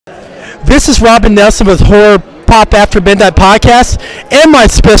This is Robin Nelson with Horror Pop After Midnight Podcast, and my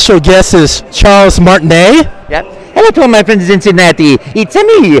special guest is Charles Martinet. Yep. Hello to all my friends in Cincinnati. It's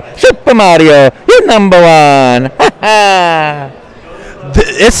me, Super Mario, your number one.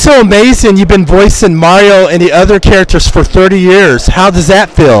 It's so amazing. You've been voicing Mario and the other characters for 30 years. How does that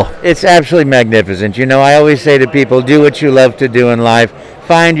feel? It's absolutely magnificent. You know, I always say to people, do what you love to do in life.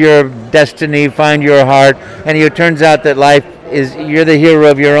 Find your destiny, find your heart, and it turns out that life is, you're the hero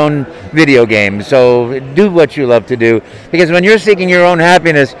of your own video game. So do what you love to do, because when you're seeking your own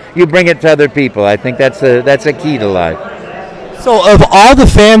happiness, you bring it to other people. I think that's a key to life. So of all the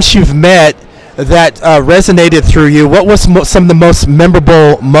fans you've met that resonated through you, what was some of the most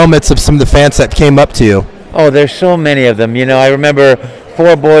memorable moments of some of the fans that came up to you? Oh, there's so many of them. You know, I remember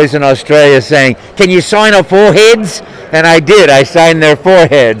 4 boys in Australia saying, "Can you sign our foreheads?" And I did. I signed their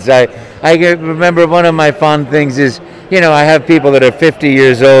foreheads. I remember one of my fond things is, you know, I have people that are 50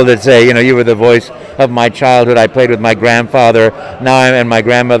 years old that say, you know, you were the voice of my childhood. I played with my grandfather and my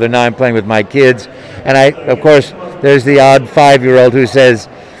grandmother. Now I'm playing with my kids. And of course, there's the odd 5-year-old who says,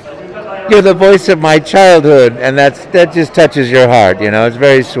 "You're the voice of my childhood," and that just touches your heart. You know, it's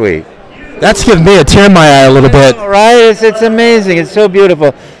very sweet. That's giving me a tear in my eye a little bit. Right? It's amazing. It's so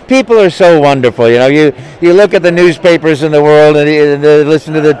beautiful. People are so wonderful. You know, you look at the newspapers in the world and you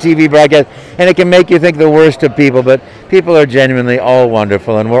listen to the TV broadcast, and it can make you think the worst of people. But people are genuinely all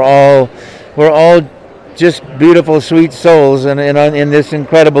wonderful, and we're all just beautiful, sweet souls in this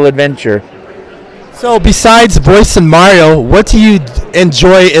incredible adventure. So besides voicing Mario, what do you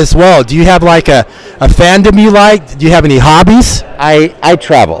enjoy as well? Do you have like a fandom you like? Do you have any hobbies? I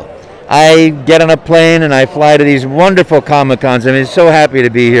travel. I get on a plane and I fly to these wonderful Comic-Cons. I mean, so happy to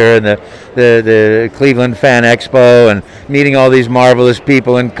be here in the Cleveland Fan Expo and meeting all these marvelous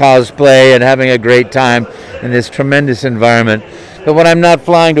people in cosplay and having a great time in this tremendous environment. But when I'm not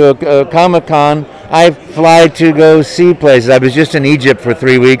flying to a Comic-Con, I fly to go see places. I was just in Egypt for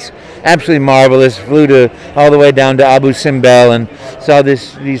 3 weeks. Absolutely marvelous. Flew all the way down to Abu Simbel and saw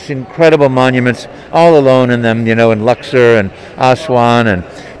these incredible monuments all alone in them, you know, in Luxor and Aswan, and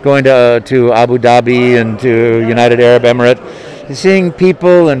going to Abu Dhabi and to United Arab Emirates. Seeing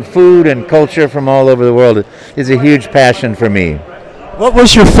people and food and culture from all over the world is a huge passion for me. What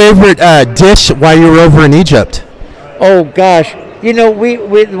was your favorite dish while you were over in Egypt? Oh gosh, you know,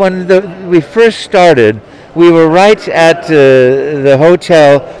 when we first started, we were right at the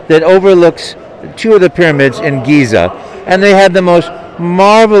hotel that overlooks 2 of the pyramids in Giza, and they had the most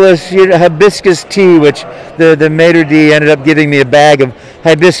marvelous hibiscus tea, which the maitre d' ended up giving me a bag of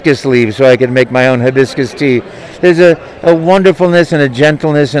hibiscus leaves so I could make my own hibiscus tea. There's a wonderfulness and a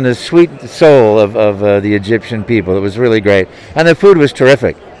gentleness and a sweet soul of the Egyptian people. It was really great, and the food was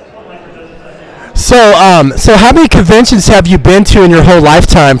terrific. So how many conventions have you been to in your whole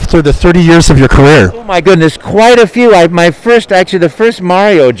lifetime through the 30 years of your career? Oh my goodness, quite a few. The first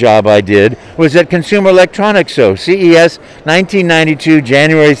Mario job I did was at Consumer Electronics Show, CES 1992,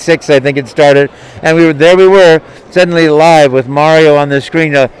 January 6th, I think it started, and we were suddenly live with Mario on the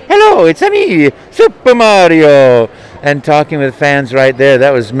screen. Hello, it's me, Super Mario, and talking with fans right there.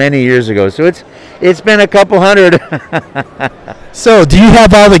 That was many years ago. So it's been a couple hundred. So do you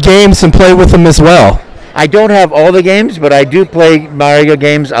have all the games and play with them as well? I don't have all the games, but I do play Mario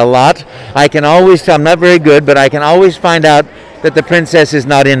games a lot. I can always tell, I'm not very good, but I can always find out that the princess is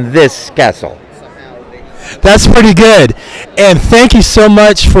not in this castle. That's pretty good. And thank you so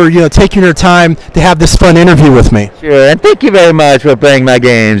much for taking your time to have this fun interview with me. Sure, and thank you very much for playing my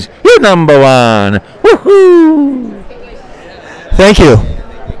games. You're number one. Woohoo! Thank you.